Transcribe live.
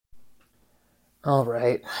All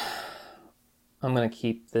right. I'm going to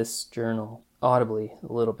keep this journal audibly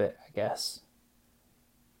a little bit, I guess.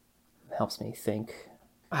 It helps me think.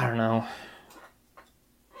 I don't know.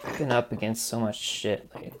 I've been up against so much shit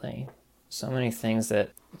lately. So many things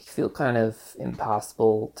that feel kind of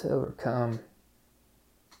impossible to overcome.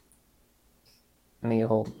 Me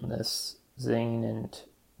holding this zine and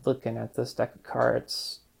looking at this deck of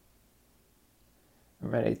cards. I'm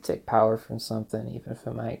ready to take power from something, even if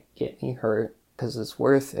it might get me hurt, because it's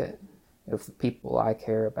worth it. If the people I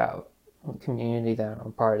care about, the community that I'm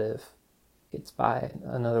a part of, gets by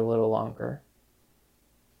another little longer,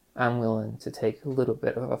 I'm willing to take a little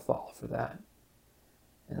bit of a fall for that.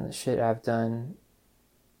 And the shit I've done,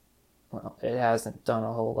 well, it hasn't done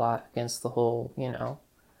a whole lot against the whole,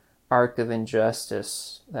 arc of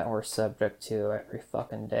injustice that we're subject to every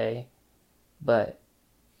fucking day. But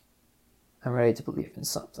I'm ready to believe in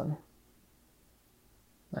something.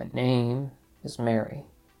 My name is Mary.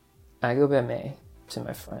 I go by May to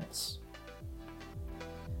my friends.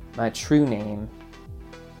 My true name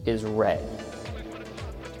is Red.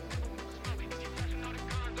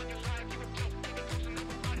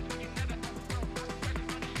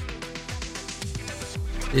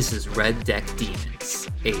 This is Red Deck Demons,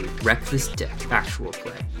 a Wreck This Deck actual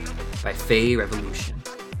play by Fae Revolution.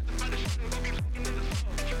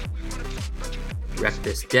 Wreck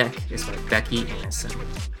This Deck is by Becky Anderson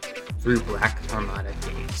through Black Armada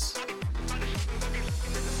Games.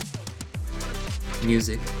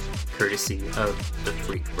 Music courtesy of the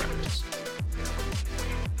Freak Brothers.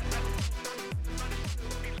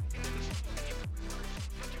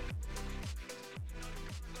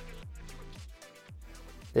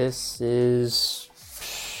 This is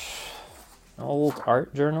an old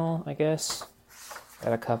art journal, I guess.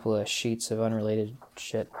 Got a couple of sheets of unrelated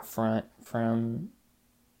shit front from,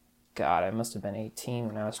 God, I must have been 18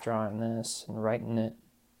 when I was drawing this and writing it.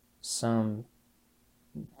 Some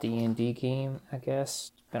D&D game, I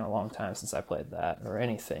guess. It's been a long time since I played that, or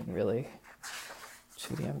anything, really.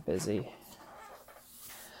 Too damn busy.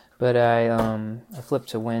 But I flipped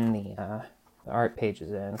to when the art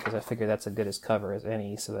pages in, because I figure that's as good as cover as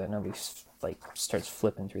any, so that nobody starts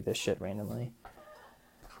flipping through this shit randomly.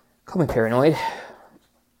 Call me paranoid.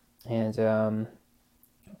 And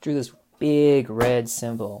drew this big red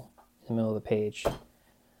symbol in the middle of the page.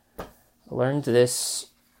 I learned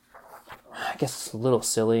this, I guess it's a little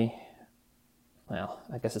silly. Well,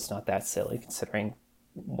 I guess it's not that silly considering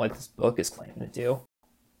what this book is claiming to do.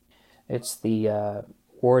 It's the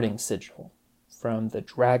warding sigil from the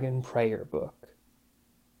Dragon Prayer book.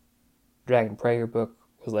 Dragon Prayer book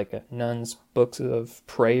was like a nun's book of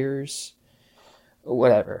prayers.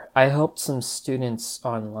 Whatever. I helped some students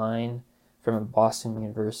online from Boston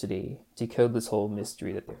University decode this whole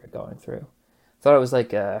mystery that they were going through. Thought it was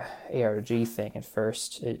like a ARG thing at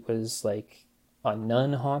first. It was like a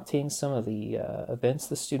nun haunting some of the events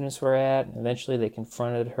the students were at, and eventually they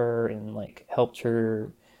confronted her and helped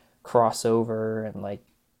her cross over, and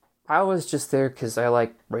I was just there because I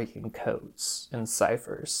like breaking codes and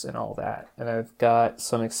ciphers and all that, and I've got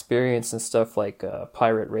some experience in stuff like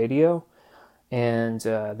pirate radio, and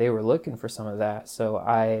they were looking for some of that, so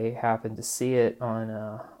I happened to see it on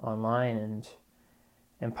online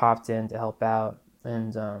and popped in to help out.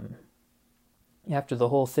 And after the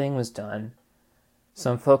whole thing was done,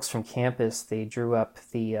 some folks from campus, they drew up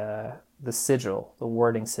the sigil, the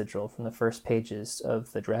warding sigil from the first pages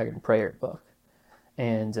of the Dragon Prayer book.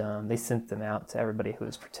 And they sent them out to everybody who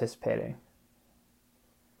was participating.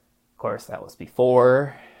 Of course, that was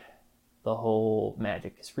before the whole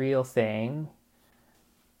magic is real thing.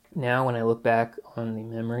 Now, when I look back on the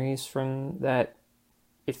memories from that,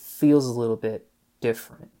 it feels a little bit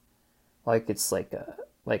different. Like it's like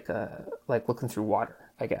looking through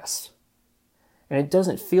water, I guess. And it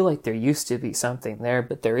doesn't feel like there used to be something there,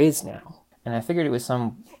 but there is now. And I figured it was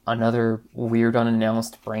another weird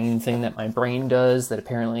unannounced brain thing that my brain does that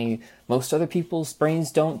apparently most other people's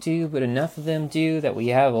brains don't do, but enough of them do that we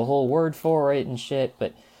have a whole word for it and shit.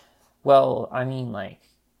 But, well, I mean,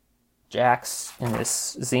 Jax in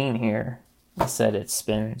this zine here said it's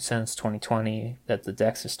been since 2020 that the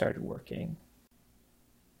decks have started working.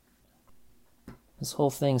 This whole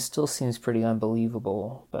thing still seems pretty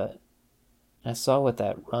unbelievable, but I saw what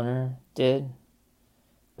that runner did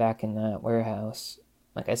back in that warehouse.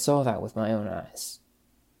 I saw that with my own eyes.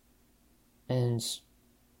 And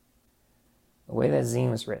the way that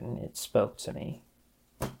zine was written, it spoke to me.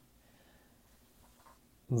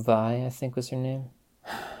 Vi, I think was her name.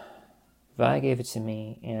 Vi gave it to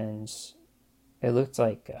me, and it looked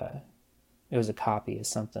like it was a copy of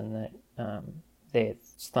something that they had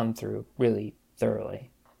thumbed through really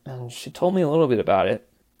thoroughly. And she told me a little bit about it,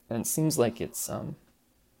 and it seems like it's,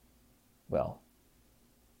 well,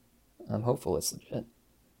 I'm hopeful it's legit.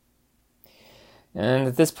 And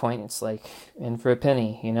at this point, it's like in for a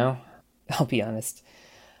penny, you know? I'll be honest.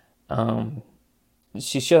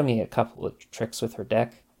 She showed me a couple of tricks with her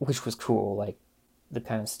deck, which was cool, like the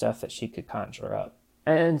kind of stuff that she could conjure up.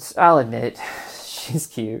 And I'll admit, she's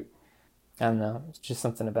cute. I don't know, it's just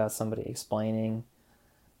something about somebody explaining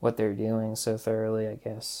what they're doing so thoroughly, I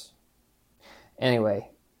guess. Anyway,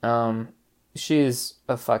 she's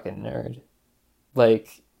a fucking nerd.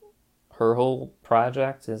 Like, her whole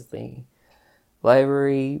project is the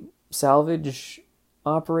library salvage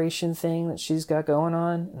operation thing that she's got going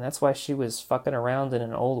on, and that's why she was fucking around in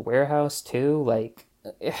an old warehouse too. Like,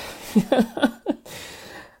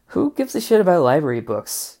 who gives a shit about library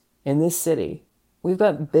books in this city? We've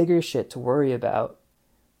got bigger shit to worry about.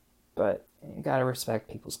 But you gotta respect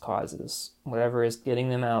people's causes. Whatever is getting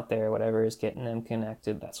them out there, whatever is getting them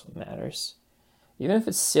connected, that's what matters. Even if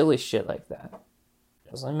it's silly shit like that.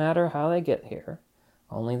 Doesn't matter how they get here,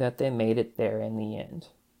 only that they made it there in the end.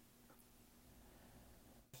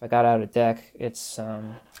 If I got out a deck, it's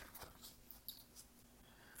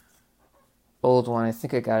old one. I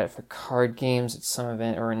think I got it for card games at some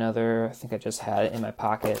event or another. I think I just had it in my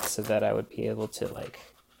pocket so that I would be able to like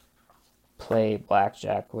play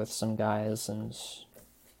blackjack with some guys and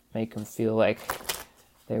make them feel like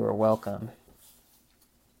they were welcome.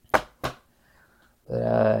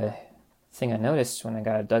 But thing I noticed when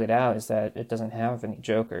I dug it out is that it doesn't have any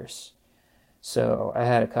jokers. So I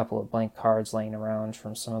had a couple of blank cards laying around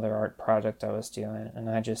from some other art project I was doing, and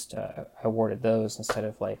I just awarded those instead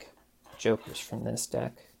of like jokers from this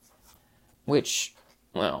deck. Which,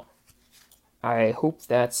 well, I hope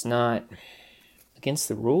that's not against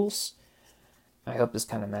the rules. I hope this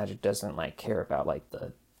kind of Magic doesn't like care about like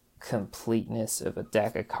the completeness of a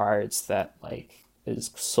deck of cards that like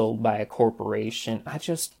is sold by a corporation. I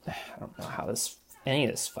don't know how any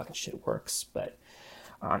of this fucking shit works, but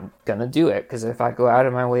I'm gonna do it, because if I go out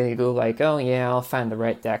of my way to go like, oh yeah, I'll find the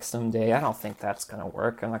right deck someday, I don't think that's gonna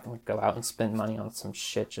work. I'm not gonna go out and spend money on some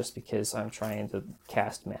shit just because I'm trying to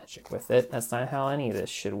cast Magic with it. That's not how any of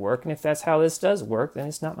this should work, and if that's how this does work, then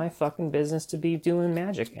it's not my fucking business to be doing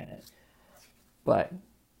Magic in it. But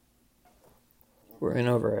we're in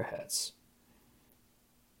over our heads.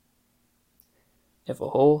 If a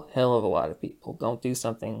whole hell of a lot of people don't do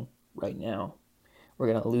something right now, we're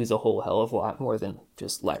going to lose a whole hell of a lot more than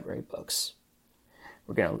just library books.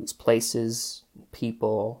 We're going to lose places,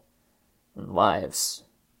 people, and lives.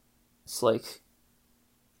 It's like,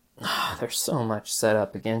 there's so much set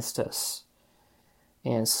up against us,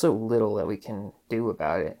 and so little that we can do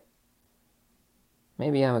about it.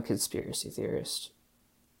 Maybe I'm a conspiracy theorist.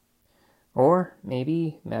 Or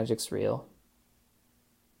maybe Magic's real.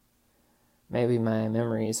 Maybe my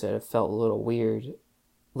memories that have felt a little weird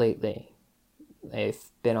lately, they've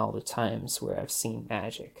been all the times where I've seen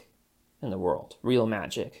magic in the world. Real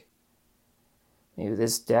magic. Maybe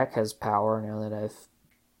this deck has power now that I've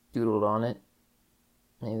doodled on it.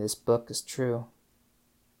 Maybe this book is true.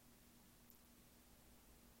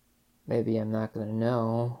 Maybe I'm not going to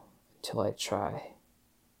know until I try.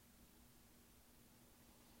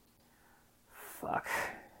 Fuck.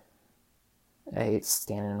 I hate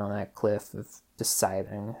standing on that cliff of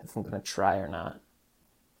deciding if I'm going to try or not.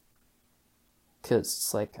 Because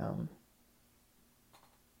it's like,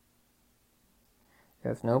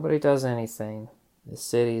 if nobody does anything, the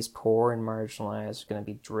cities poor and marginalized are going to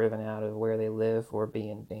be driven out of where they live or be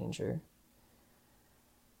in danger.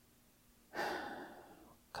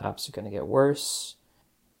 Cops are going to get worse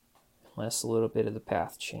unless a little bit of the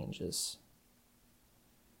path changes.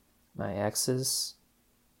 My exes,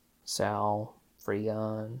 Sal,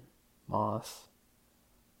 Freon, Moth,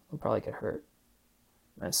 will probably get hurt.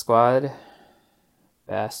 My squad,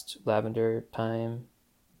 Bast, Lavender, Time,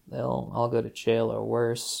 they'll all go to jail or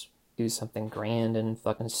worse, do something grand and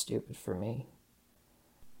fucking stupid for me.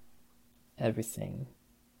 Everything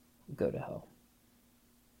will go to hell.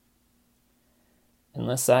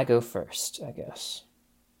 Unless I go first, I guess.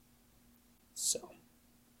 So,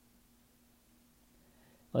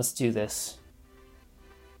 let's do this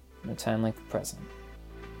in a time like the present.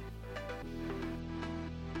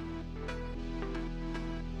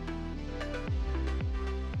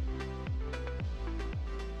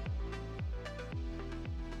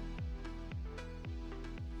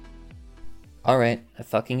 Alright, I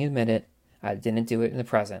fucking admit it. I didn't do it in the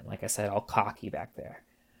present, like I said, all cocky back there.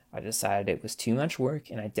 I decided it was too much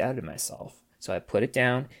work and I doubted myself. So I put it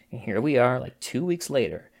down, and here we are like 2 weeks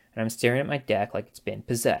later, and I'm staring at my deck like it's been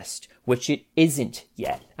possessed, which it isn't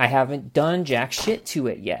yet. I haven't done jack shit to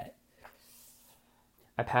it yet.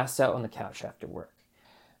 I passed out on the couch after work.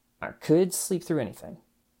 I could sleep through anything,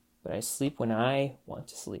 but I sleep when I want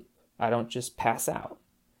to sleep. I don't just pass out.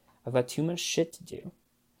 I've got too much shit to do.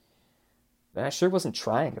 But I sure wasn't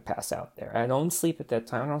trying to pass out there. I don't sleep at that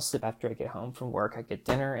time. I don't sleep after I get home from work. I get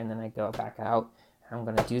dinner, and then I go back out. And I'm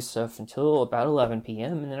going to do stuff until about 11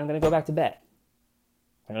 p.m., and then I'm going to go back to bed.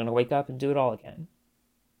 I'm going to wake up and do it all again.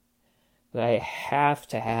 But I have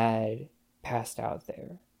to had passed out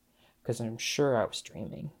there, because I'm sure I was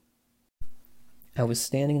dreaming. I was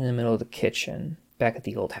standing in the middle of the kitchen, back at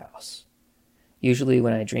the old house. Usually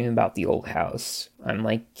when I dream about the old house, I'm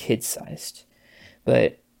like kid-sized.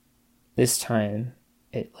 But this time,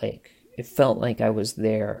 it felt like I was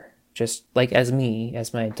there, just like as me,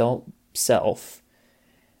 as my adult self.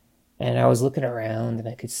 And I was looking around, and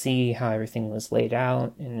I could see how everything was laid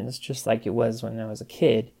out, and it's just like it was when I was a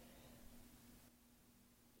kid.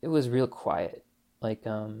 It was real quiet, like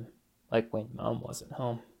when Mom wasn't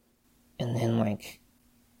home. And then,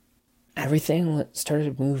 everything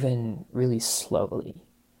started moving really slowly.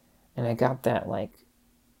 And I got that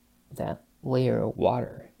layer of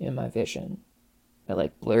water in my vision.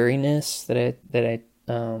 That, blurriness that I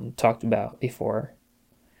talked about before.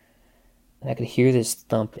 And I could hear this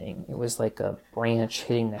thumping. It was like a branch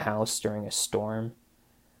hitting the house during a storm.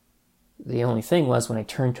 The only thing was, when I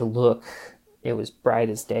turned to look, it was bright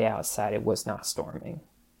as day outside. It was not storming.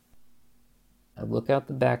 I look out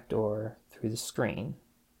the back door through the screen,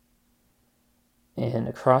 and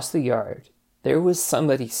across the yard, there was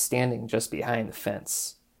somebody standing just behind the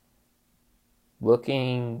fence,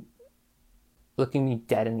 looking me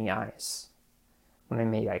dead in the eyes when I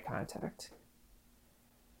made eye contact.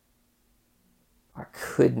 I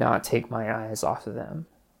could not take my eyes off of them.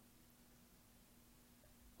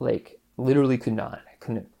 Literally could not. I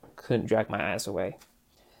couldn't drag my eyes away.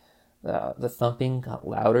 The thumping got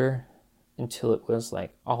louder until it was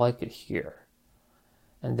all I could hear.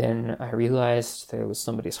 And then I realized there was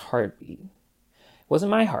somebody's heartbeat. It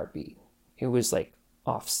wasn't my heartbeat. It was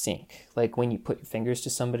off sync. Like when you put your fingers to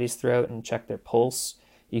somebody's throat and check their pulse,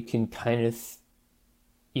 you can kind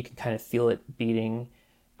of feel it beating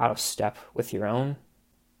out of step with your own.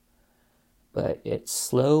 But it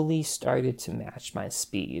slowly started to match my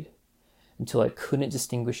speed until I couldn't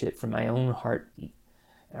distinguish it from my own heartbeat.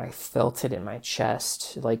 And I felt it in my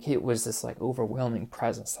chest, like it was this overwhelming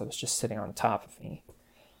presence that was just sitting on top of me.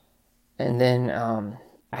 And then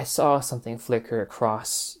I saw something flicker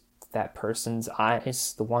across that person's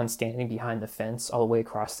eyes, the one standing behind the fence all the way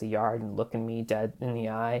across the yard and looking me dead in the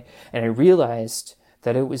eye. And I realized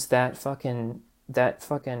that it was that fucking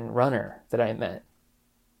runner that I met,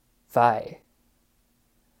 Vi.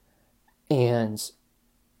 And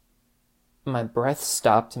my breath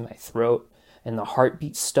stopped in my throat, and the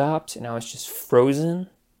heartbeat stopped, and I was just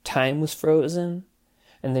frozen. Time was frozen.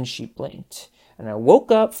 And then she blinked. And I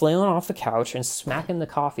woke up flailing off the couch and smacking the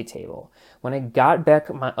coffee table. When I got back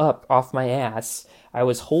up off my ass, I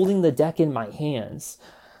was holding the deck in my hands.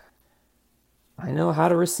 I know how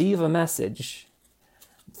to receive a message.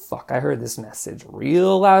 Fuck, I heard this message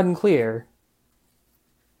real loud and clear.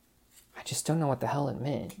 I just don't know what the hell it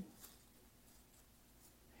meant.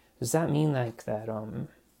 Does that mean that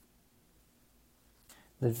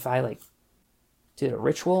Vi did a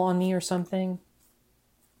ritual on me or something?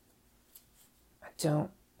 I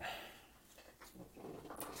don't.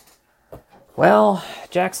 Well,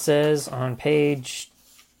 Jack says on page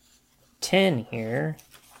 10 here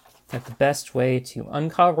that the best way to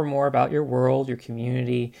uncover more about your world, your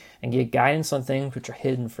community, and get guidance on things which are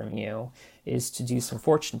hidden from you is to do some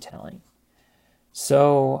fortune telling.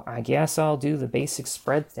 So I guess I'll do the basic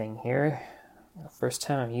spread thing here. The first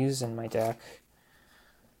time I'm using my deck.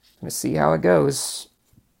 I'm gonna see how it goes.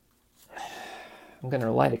 I'm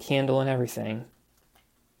gonna light a candle and everything.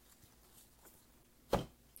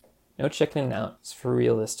 No chickening out. It's for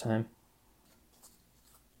real this time.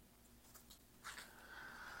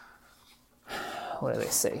 What do they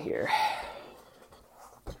say here?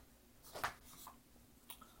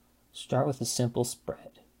 Start with a simple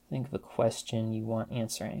spread. Think of a question you want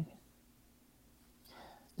answering.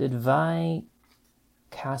 Did Vi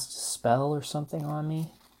cast a spell or something on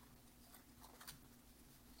me?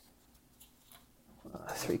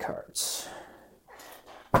 3 cards.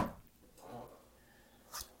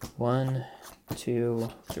 1, 2,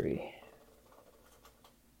 3.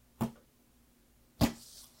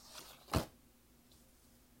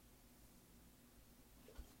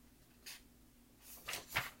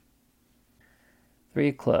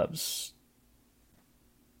 Three clubs.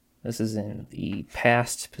 This is in the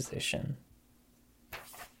past position.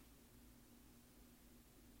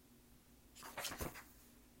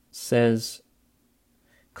 Says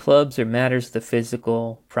clubs are matters of the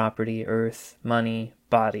physical, property, earth, money,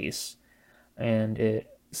 bodies. And it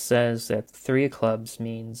says that 3 of clubs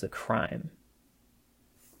means a crime.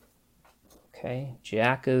 Okay,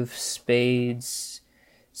 Jack of spades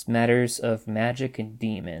is matters of magic and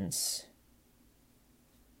demons.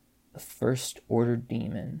 A first order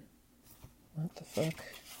demon. What the fuck?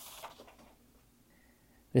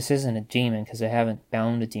 This isn't a demon because I haven't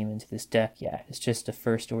bound a demon to this deck yet. It's just a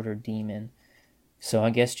first order demon. So I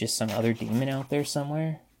guess just some other demon out there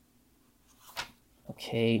somewhere.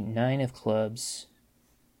 Okay, 9 of clubs.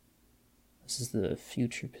 This is the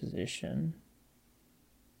future position.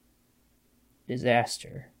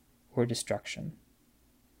 Disaster or destruction.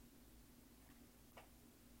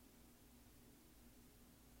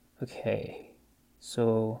 Okay,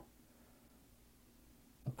 so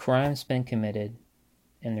a crime's been committed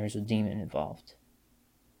and there's a demon involved.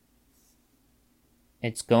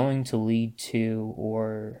 It's going to lead to,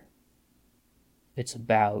 or it's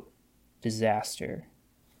about, disaster.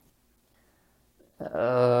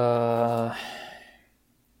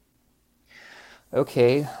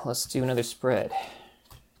 Okay, let's do another spread.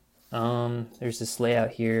 There's this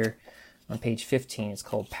layout here on page 15. It's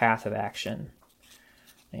called Path of Action.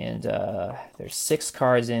 And there's 6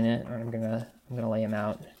 cards in it. I'm gonna lay them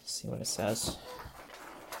out, see what it says.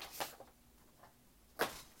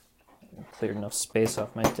 Cleared enough space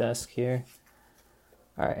off my desk here.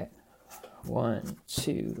 All right, 1,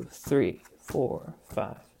 2, 3, 4,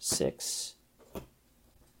 5, 6.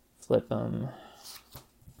 Flip them.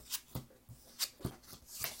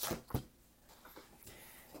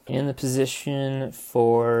 In the position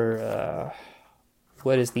for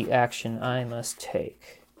what is the action I must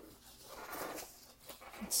take?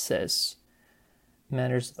 It says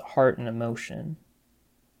matters of the heart and emotion.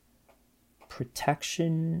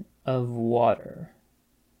 Protection of water.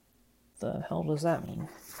 The hell does that mean?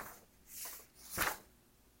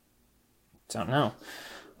 Don't know.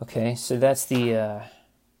 Okay, so that's the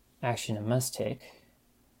action I must take.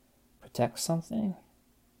 Protect something.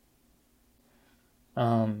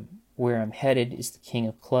 Where I'm headed is the King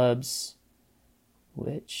of Clubs,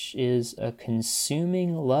 which is a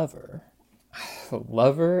consuming lover.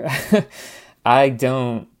 Lover? I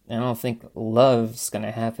don't think love's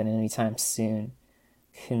gonna happen anytime soon.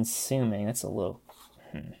 Consuming, that's a little...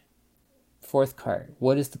 4th card.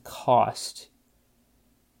 What is the cost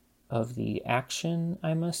of the action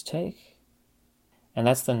I must take? And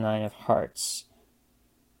that's the 9 of Hearts.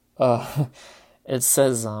 It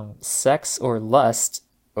says sex or lust.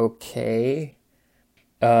 Okay.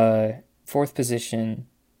 4th position,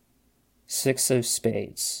 6 of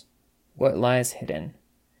spades. What lies hidden?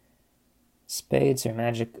 Spades are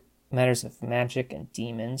matters of magic and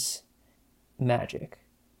demons. Magic.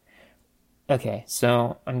 Okay,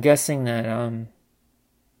 so I'm guessing that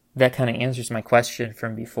that kind of answers my question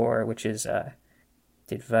from before, which is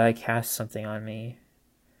did Vi cast something on me?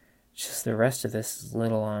 Just the rest of this is a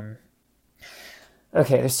little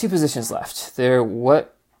okay, there's 2 positions left.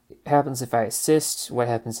 What happens if I assist? What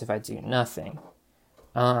happens if I do nothing?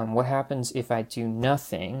 What happens if I do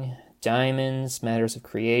nothing? Diamonds, matters of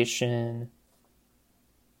creation.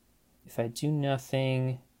 If I do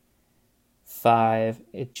nothing, 5,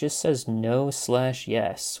 it just says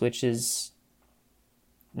no/yes, which is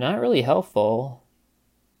not really helpful.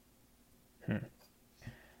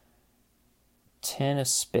 10 of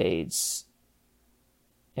spades.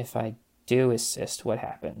 If I do assist, what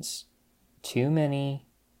happens? Too many,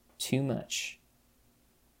 too much.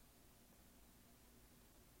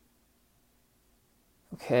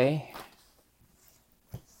 Okay.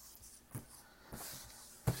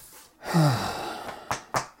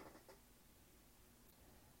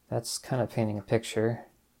 That's kind of painting a picture.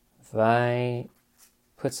 If I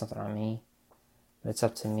put something on me, but it's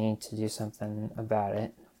up to me to do something about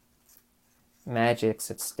it.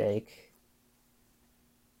 Magic's at stake.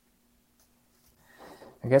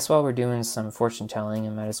 I guess while we're doing some fortune telling,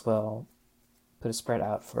 I might as well put a spread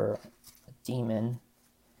out for a demon.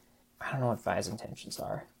 I don't know what Vi's intentions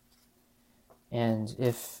are. And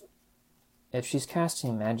if she's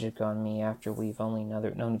casting magic on me after we've only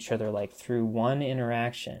known each other like through 1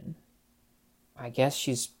 interaction, I guess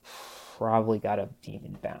she's probably got a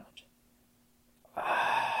demon bound.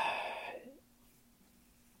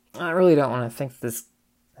 I really don't want to think this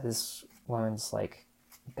woman's like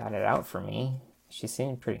got it out for me. She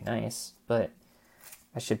seemed pretty nice, but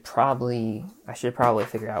I should probably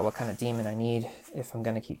figure out what kind of demon I need if I'm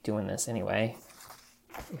gonna keep doing this anyway.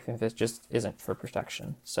 even if it just isn't for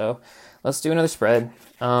protection. So let's do another spread.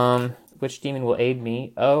 Which demon will aid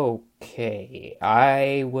me? Okay,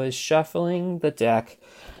 I was shuffling the deck,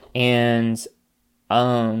 and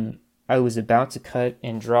I was about to cut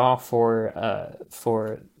and draw for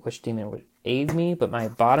which demon would aid me, but my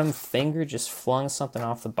bottom finger just flung something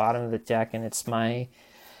off the bottom of the deck, and it's my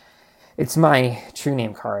true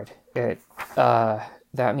name card.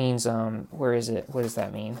 That means where is it? What does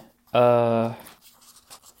that mean? That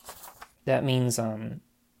means the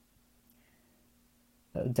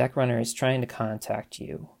deck runner is trying to contact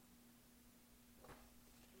you.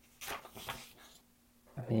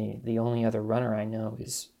 I mean, the only other runner I know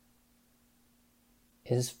is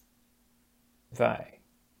Vi.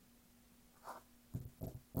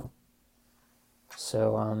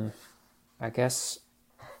 So I guess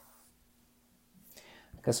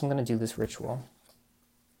I'm gonna do this ritual.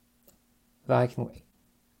 Vi can wait.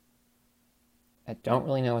 I don't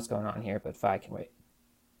really know what's going on here, but Vi can wait.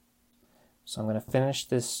 So I'm gonna finish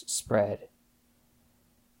this spread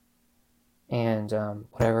and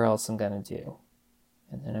whatever else I'm gonna do.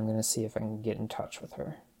 And then I'm gonna see if I can get in touch with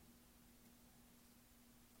her.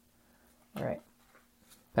 Alright.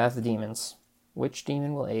 Path of Demons. Which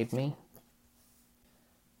demon will aid me?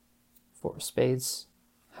 4 of Spades.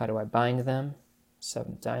 How do I bind them?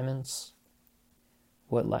 7 of Diamonds.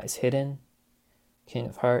 What lies hidden? King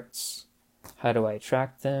of Hearts. How do I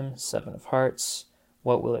attract them? 7 of Hearts.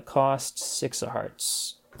 What will it cost? 6 of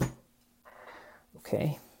Hearts.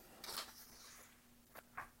 Okay.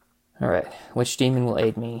 Alright. Which demon will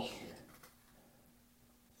aid me?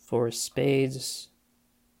 4 of Spades.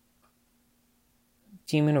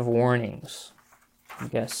 Demon of Warnings. I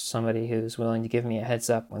guess somebody who's willing to give me a heads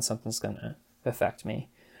up when something's gonna affect me.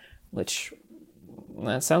 Which,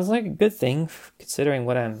 that sounds like a good thing, considering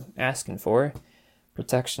what I'm asking for.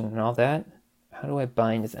 Protection and all that. How do I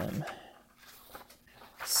bind them?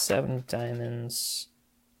 7 of Diamonds.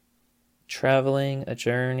 Traveling, a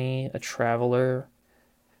journey, a traveler.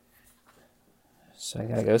 So I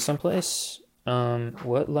gotta go someplace.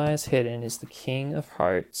 What lies hidden is the King of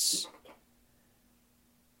Hearts.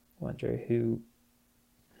 Wonder who...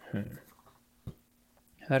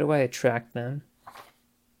 How do I attract them?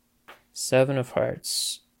 7 of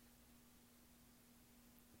Hearts.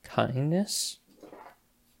 Kindness?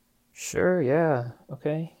 Sure, yeah,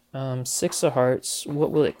 okay. 6 of Hearts.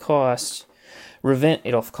 What will it cost?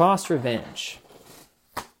 It'll cost revenge.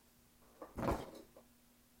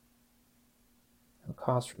 It'll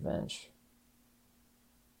cost revenge.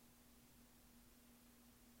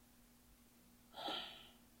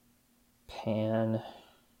 Pan.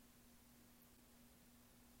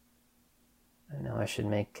 I know I should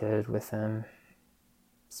make good with him.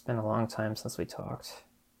 It's been a long time since we talked.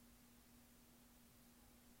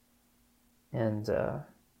 And,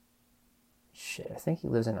 shit, I think he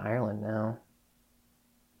lives in Ireland now.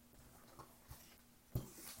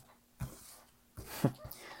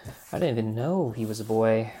 I didn't even know he was a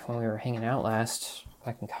boy when we were hanging out last,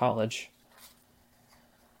 back in college.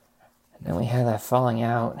 And then we had that falling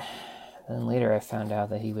out. Then later I found out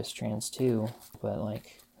that he was trans too, but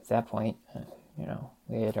like, at that point, you know,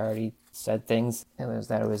 we had already said things. It was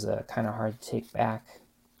kind of hard to take back.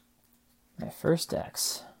 My first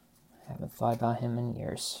ex. I haven't thought about him in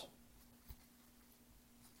years.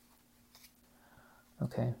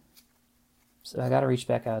 Okay. So I gotta reach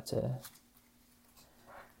back out to...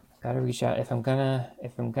 Gotta reach out. If I'm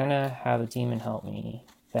gonna have a demon help me,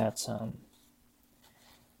 that's,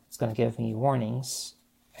 it's gonna give me warnings.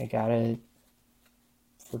 I gotta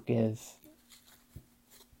forgive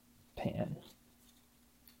Pan.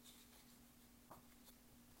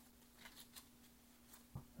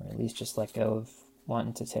 Or at least just let go of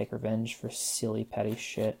wanting to take revenge for silly, petty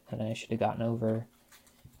shit that I should have gotten over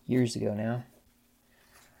years ago now.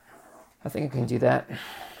 I think I can do that.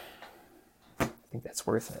 I think that's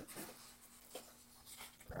worth it.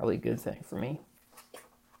 Probably a good thing for me.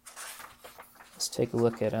 Let's take a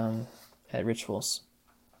look at rituals.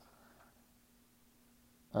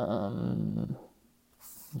 No,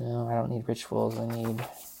 I don't need rituals. I need...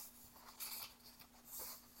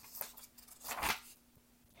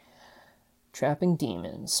 Trapping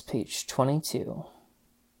Demons, page 22.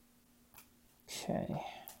 Okay.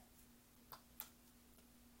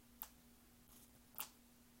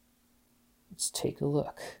 Let's take a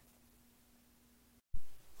look.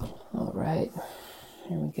 All right,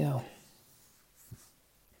 here we go.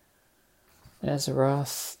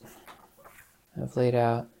 Azeroth, I've laid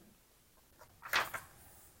out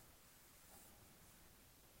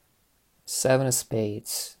 7 of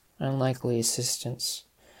Spades, unlikely assistance,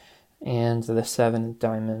 and the 7 of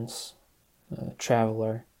Diamonds, a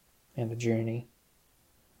traveler and a journey.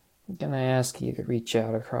 I'm gonna ask you to reach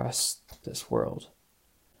out across this world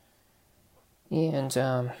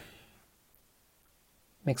and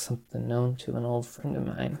make something known to an old friend of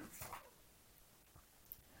mine.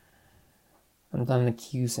 I'm done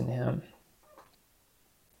accusing him.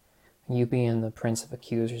 You being the prince of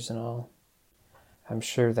accusers and all, I'm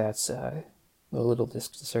sure that's a little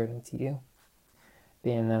disconcerting to you.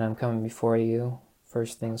 Being that I'm coming before you,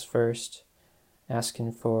 first things first,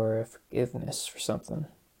 asking for forgiveness for something,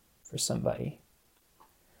 for somebody.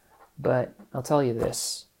 But I'll tell you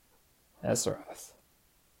this, Azeroth.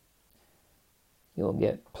 You'll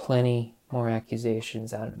get plenty more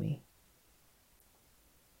accusations out of me.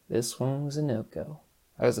 This one was a no-go.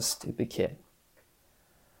 I was a stupid kid.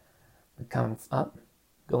 But coming up,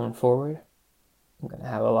 going forward, I'm going to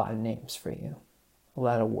have a lot of names for you. A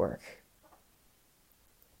lot of work.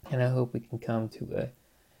 And I hope we can come to a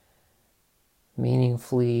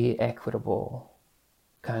meaningfully equitable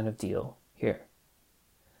kind of deal here.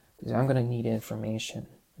 Because I'm going to need information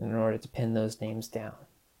in order to pin those names down.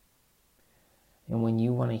 And when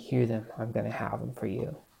you want to hear them, I'm going to have them for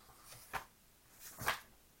you.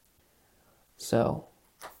 So,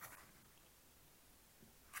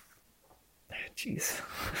 jeez.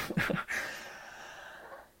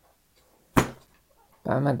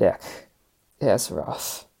 By my deck,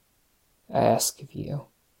 Azeroth, I ask of you,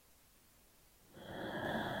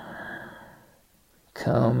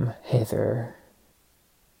 come hither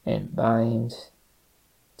and bind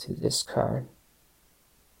to this card.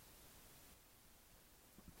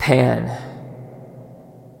 Pan.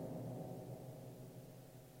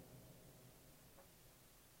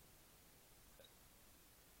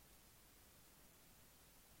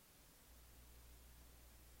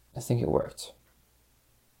 I think it worked.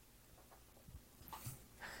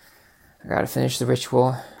 I gotta finish the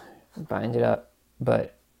ritual, bind it up,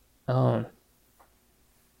 but, I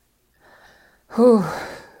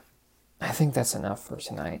think that's enough for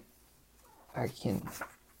tonight. I can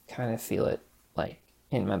kind of feel it, like,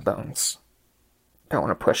 in my bones. Don't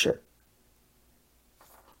want to push it.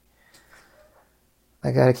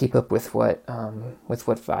 I gotta keep up with what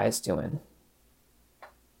Vi's doing.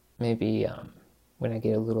 Maybe, when I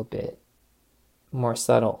get a little bit more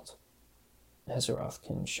settled, Azeroth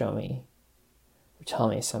can show me or tell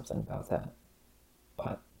me something about that.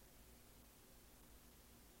 But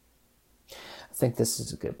I think this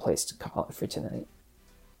is a good place to call it for tonight.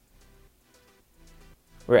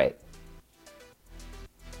 Right.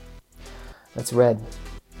 That's Red.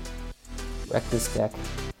 Wreck this deck.